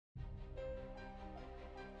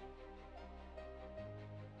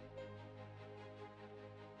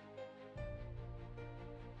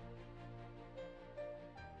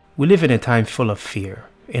We live in a time full of fear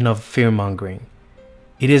and of fear-mongering.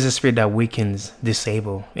 It is a spirit that weakens,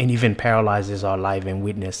 disables, and even paralyzes our life and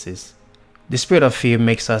witnesses. The spirit of fear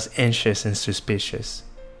makes us anxious and suspicious.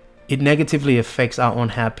 It negatively affects our own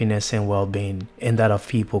happiness and well-being and that of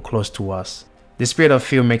people close to us. The spirit of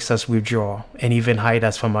fear makes us withdraw and even hide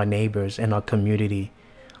us from our neighbors and our community,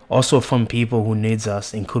 also from people who need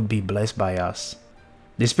us and could be blessed by us.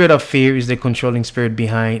 The spirit of fear is the controlling spirit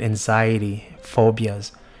behind anxiety,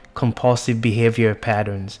 phobias, compulsive behavior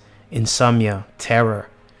patterns, insomnia, terror,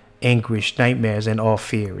 anguish, nightmares, and all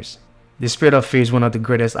fears. The spirit of fear is one of the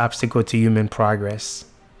greatest obstacles to human progress.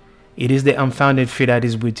 It is the unfounded fear that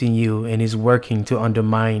is within you and is working to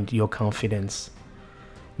undermine your confidence.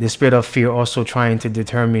 The spirit of fear also trying to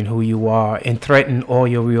determine who you are and threaten all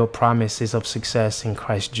your real promises of success in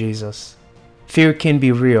Christ Jesus. Fear can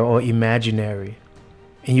be real or imaginary,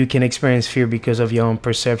 and you can experience fear because of your own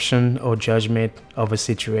perception or judgment of a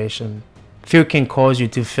situation. Fear can cause you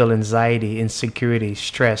to feel anxiety, insecurity,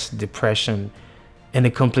 stress, depression, and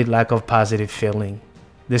a complete lack of positive feeling.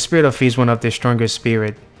 The spirit of fear is one of the strongest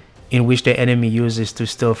spirits in which the enemy uses to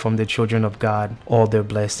steal from the children of God all their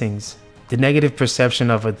blessings. The negative perception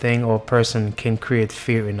of a thing or person can create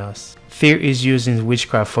fear in us. Fear is used in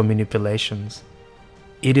witchcraft for manipulations.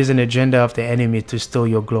 It is an agenda of the enemy to steal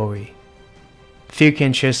your glory. Fear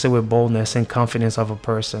can chase away boldness and confidence of a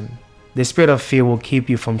person. The spirit of fear will keep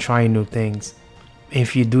you from trying new things.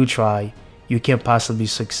 If you do try, you can't possibly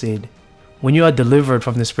succeed. When you are delivered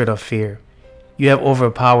from the spirit of fear, you have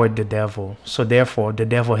overpowered the devil, so therefore the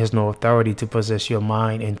devil has no authority to possess your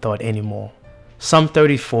mind and thought anymore. Psalm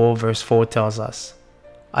 34 verse 4 tells us,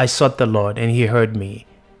 "I sought the Lord, and he heard me,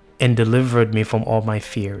 and delivered me from all my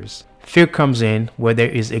fears." Fear comes in where there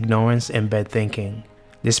is ignorance and bad thinking.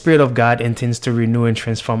 The Spirit of God intends to renew and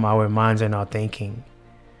transform our minds and our thinking.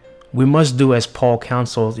 We must do as Paul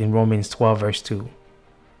counsels in Romans 12 verse 2.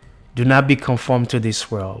 "Do not be conformed to this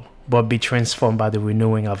world, but be transformed by the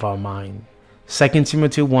renewing of our mind." 2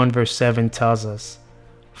 Timothy 1 verse 7 tells us,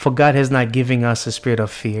 "For God has not given us a spirit of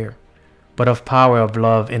fear, but of power, of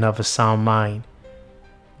love, and of a sound mind."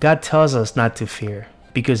 God tells us not to fear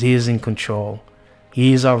because he is in control.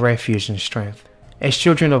 He is our refuge and strength. As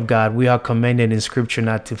children of God, we are commanded in Scripture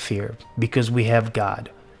not to fear because we have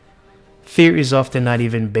God. Fear is often not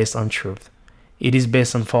even based on truth. It is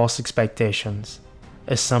based on false expectations,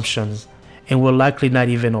 assumptions, and will likely not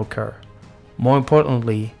even occur. More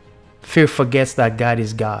importantly, fear forgets that God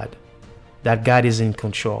is God, that God is in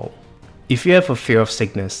control. If you have a fear of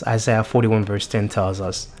sickness, Isaiah 41 verse 10 tells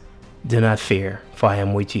us, "Do not fear, for I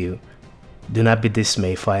am with you. Do not be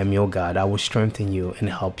dismayed, for I am your God. I will strengthen you and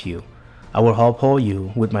help you. I will uphold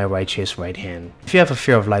you with my righteous right hand." If you have a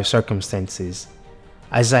fear of life circumstances,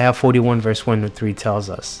 Isaiah 41 verse 1 to 3 tells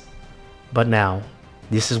us, "But now,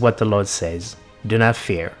 this is what the Lord says, do not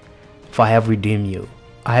fear, for I have redeemed you.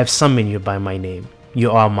 I have summoned you by my name.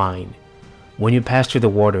 You are mine. When you pass through the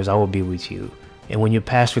waters, I will be with you. And when you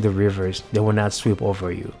pass through the rivers, they will not sweep over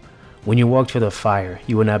you. When you walk through the fire,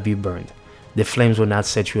 you will not be burned. The flames will not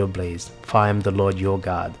set you ablaze, for I am the Lord your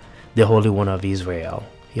God, the Holy One of Israel,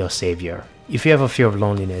 your Savior." If you have a fear of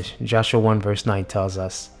loneliness, Joshua 1 verse 9 tells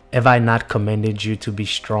us, "Have I not commanded you to be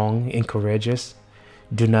strong and courageous?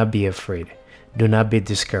 Do not be afraid. Do not be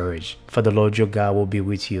discouraged, for the Lord your God will be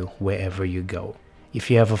with you wherever you go."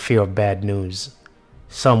 If you have a fear of bad news,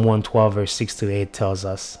 Psalm 112 verse 6 to 8 tells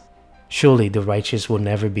us, "Surely the righteous will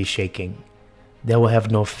never be shaken. They will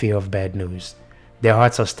have no fear of bad news. Their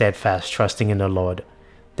hearts are steadfast, trusting in the Lord.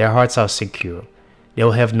 Their hearts are secure. They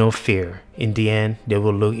will have no fear. In the end, they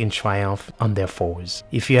will look in triumph on their foes."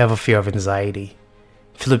 If you have a fear of anxiety,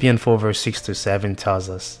 Philippians 4 verse 6 to 7 tells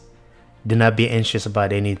us, "Do not be anxious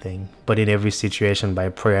about anything, but in every situation by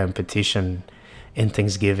prayer and petition and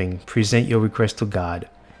thanksgiving, present your request to God,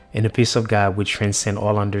 and the peace of God which transcends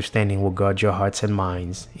all understanding will guard your hearts and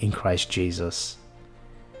minds in Christ Jesus."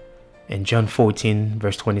 And John 14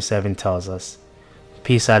 verse 27 tells us,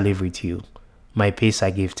 "Peace I leave with you, my peace I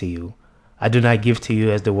give to you. I do not give to you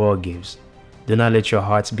as the world gives. Do not let your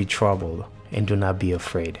hearts be troubled, and do not be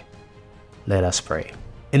afraid." Let us pray.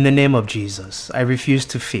 In the name of Jesus, I refuse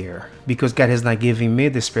to fear, because God has not given me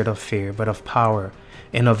the spirit of fear, but of power,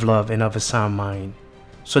 and of love, and of a sound mind.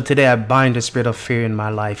 So today I bind the spirit of fear in my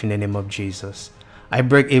life in the name of Jesus. I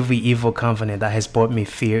break every evil covenant that has brought me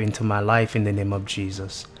fear into my life in the name of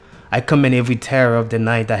Jesus. I command every terror of the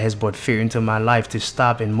night that has brought fear into my life to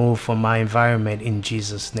stop and move from my environment in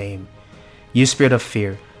Jesus' name. You spirit of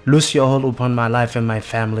fear, loose your hold upon my life and my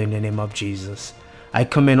family in the name of Jesus. I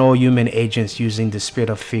command all human agents using the spirit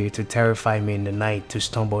of fear to terrify me in the night to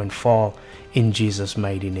stumble and fall in Jesus'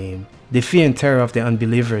 mighty name. The fear and terror of the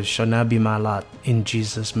unbelievers shall not be my lot in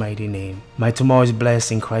Jesus' mighty name. My tomorrow is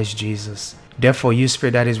blessed in Christ Jesus. Therefore, you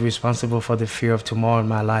spirit that is responsible for the fear of tomorrow in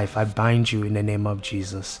my life, I bind you in the name of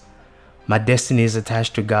Jesus. My destiny is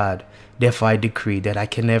attached to God. Therefore, I decree that I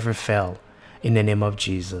can never fail in the name of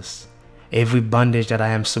Jesus. Every bondage that I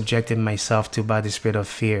am subjecting myself to by the spirit of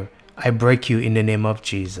fear, I break you in the name of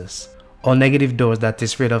Jesus. All negative doors that the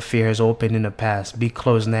spirit of fear has opened in the past, be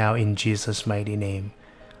closed now in Jesus' mighty name.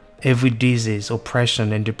 Every disease,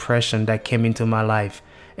 oppression, and depression that came into my life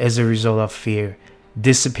as a result of fear,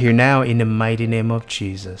 disappear now in the mighty name of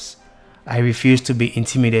Jesus. I refuse to be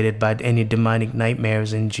intimidated by any demonic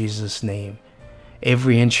nightmares in Jesus' name.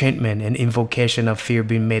 Every enchantment and invocation of fear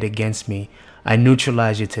being made against me, I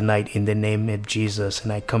neutralize you tonight in the name of Jesus,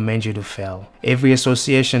 and I command you to fail. Every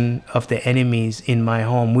association of the enemies in my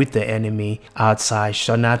home with the enemy outside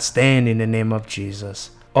shall not stand in the name of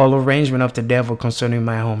Jesus. All arrangement of the devil concerning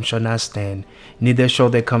my home shall not stand, neither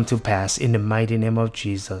shall they come to pass in the mighty name of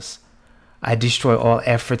Jesus. I destroy all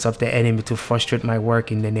efforts of the enemy to frustrate my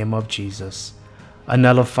work in the name of Jesus. I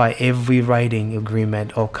nullify every writing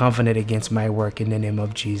agreement or covenant against my work in the name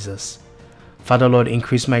of Jesus. Father Lord,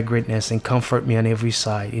 increase my greatness and comfort me on every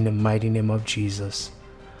side in the mighty name of Jesus.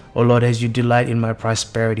 O Lord, as you delight in my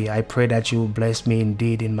prosperity, I pray that you will bless me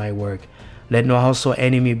indeed in my work. Let no hostile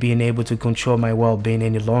enemy be unable to control my well-being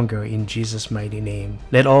any longer in Jesus' mighty name.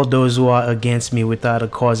 Let all those who are against me without a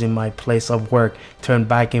cause in my place of work turn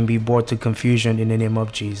back and be brought to confusion in the name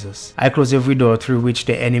of Jesus. I close every door through which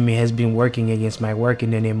the enemy has been working against my work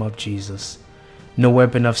in the name of Jesus. No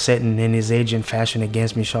weapon of Satan and his agent fashioned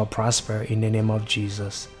against me shall prosper in the name of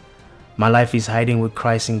Jesus. My life is hiding with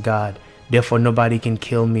Christ in God. Therefore nobody can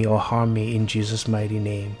kill me or harm me in Jesus' mighty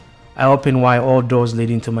name. I open wide all doors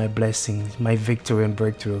leading to my blessings, my victory and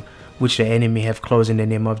breakthrough, which the enemy have closed in the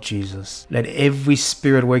name of Jesus. Let every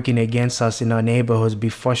spirit working against us in our neighborhoods be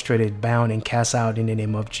frustrated, bound, and cast out in the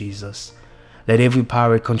name of Jesus. Let every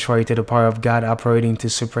power contrary to the power of God operating to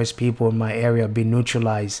suppress people in my area be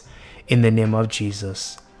neutralized in the name of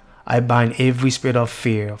Jesus. I bind every spirit of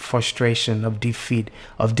fear, of frustration, of defeat,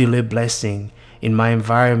 of delayed blessing in my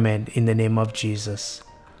environment in the name of Jesus.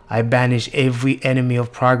 I banish every enemy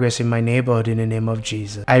of progress in my neighborhood in the name of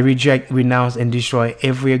Jesus. I reject, renounce, and destroy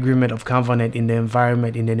every agreement of covenant in the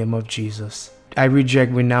environment in the name of Jesus. I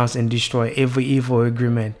reject, renounce, and destroy every evil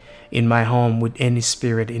agreement in my home with any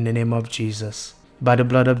spirit in the name of Jesus. By the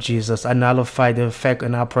blood of Jesus, I nullify the effect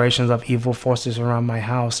and operations of evil forces around my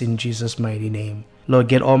house in Jesus' mighty name. Lord,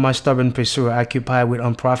 get all my stubborn pursuer occupied with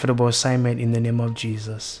unprofitable assignment in the name of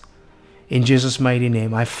Jesus. In Jesus' mighty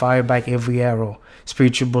name, I fire back every arrow,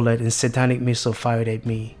 spiritual bullet, and satanic missile fired at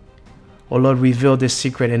me. O Lord, reveal this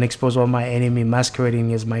secret and expose all my enemy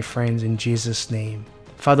masquerading as my friends in Jesus' name.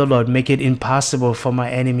 Father Lord, make it impossible for my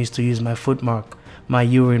enemies to use my footmark, my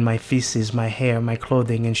urine, my feces, my hair, my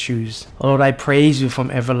clothing, and shoes. Oh Lord, I praise you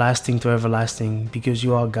from everlasting to everlasting because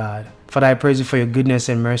you are God. Father, I praise you for your goodness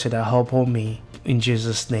and mercy that help hold me in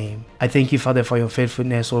Jesus' name. I thank you, Father, for your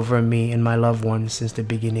faithfulness over me and my loved ones since the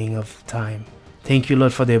beginning of time. Thank you,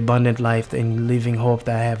 Lord, for the abundant life and living hope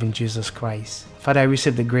that I have in Jesus Christ. Father, I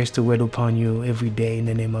receive the grace to wait upon you every day in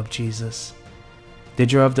the name of Jesus. The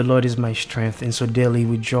joy of the Lord is my strength, and so daily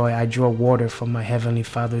with joy I draw water from my heavenly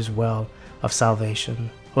Father's well of salvation.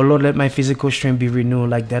 Oh Lord, let my physical strength be renewed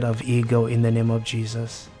like that of eagle in the name of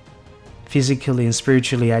Jesus. Physically and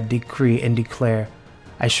spiritually I decree and declare,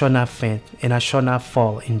 I shall not faint and I shall not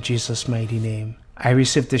fall in Jesus' mighty name. I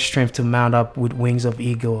receive the strength to mount up with wings of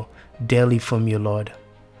eagle daily from you, Lord.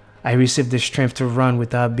 I receive the strength to run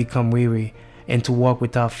without become weary and to walk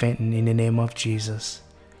without fainting in the name of Jesus.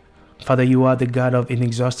 Father, you are the God of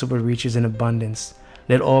inexhaustible riches and abundance.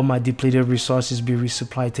 Let all my depleted resources be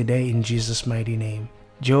resupplied today in Jesus' mighty name.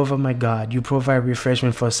 Jehovah my God, you provide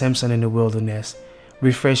refreshment for Samson in the wilderness.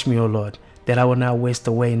 Refresh me, O Lord, that I will not waste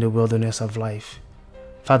away in the wilderness of life.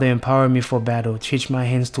 Father, empower me for battle. Teach my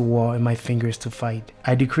hands to war and my fingers to fight.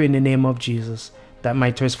 I decree in the name of Jesus that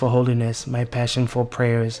my thirst for holiness, my passion for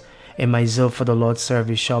prayers, and my zeal for the Lord's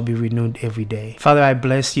service shall be renewed every day. Father, I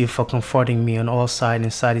bless you for comforting me on all sides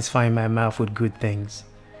and satisfying my mouth with good things.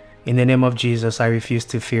 In the name of Jesus, I refuse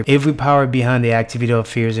to fear. Every power behind the activity of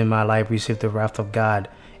fears in my life receive the wrath of God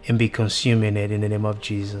and be consumed in it in the name of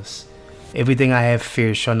Jesus. Everything I have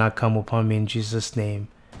feared shall not come upon me in Jesus' name.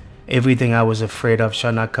 Everything I was afraid of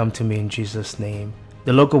shall not come to me in Jesus' name.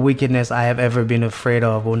 The local wickedness I have ever been afraid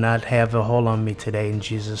of will not have a hold on me today in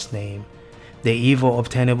Jesus' name. The evil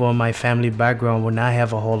obtainable in my family background will not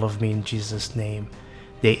have a hold of me in Jesus' name.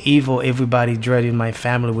 The evil everybody dread in my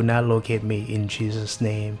family will not locate me in Jesus'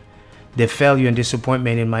 name. The failure and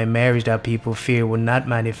disappointment in my marriage that people fear will not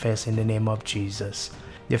manifest in the name of Jesus.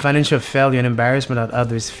 The financial failure and embarrassment that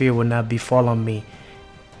others fear will not befall on me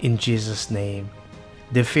in Jesus' name.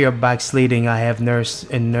 The fear of backsliding I have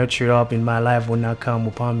nursed and nurtured up in my life will not come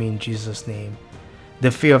upon me in Jesus' name.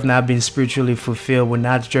 The fear of not being spiritually fulfilled will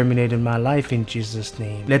not germinate in my life in Jesus'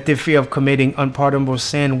 name. Let the fear of committing unpardonable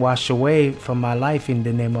sin wash away from my life in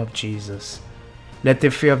the name of Jesus. Let the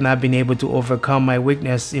fear of not being able to overcome my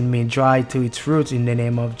weakness in me dry to its roots in the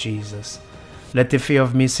name of Jesus. Let the fear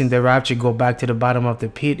of missing the rapture go back to the bottom of the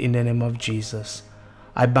pit in the name of Jesus.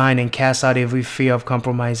 I bind and cast out every fear of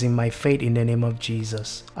compromising my faith in the name of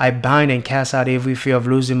Jesus. I bind and cast out every fear of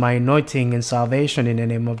losing my anointing and salvation in the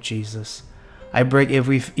name of Jesus. I break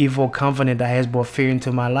every evil covenant that has brought fear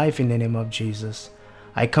into my life in the name of Jesus.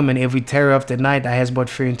 I come in every terror of the night that has brought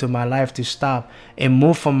fear into my life to stop and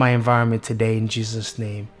move from my environment today in Jesus'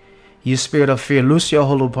 name. You spirit of fear, loose your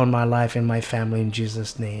hold upon my life and my family in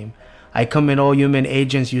Jesus' name. I come in all human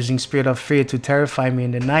agents using spirit of fear to terrify me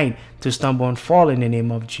in the night, to stumble and fall in the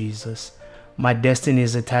name of Jesus. My destiny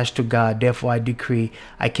is attached to God, therefore I decree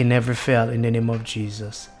I can never fail in the name of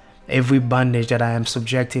Jesus. Every bondage that I am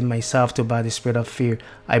subjecting myself to by the spirit of fear,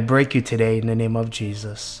 I break you today in the name of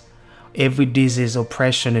Jesus. Every disease,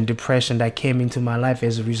 oppression, and depression that came into my life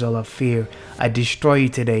as a result of fear, I destroy you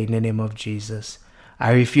today in the name of Jesus.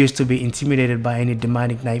 I refuse to be intimidated by any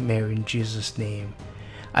demonic nightmare in Jesus' name.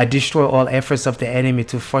 I destroy all efforts of the enemy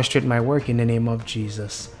to frustrate my work in the name of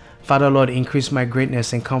Jesus. Father, Lord, increase my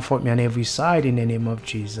greatness and comfort me on every side in the name of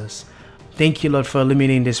Jesus. Thank you, Lord, for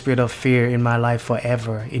eliminating the spirit of fear in my life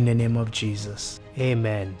forever in the name of Jesus.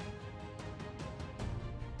 Amen.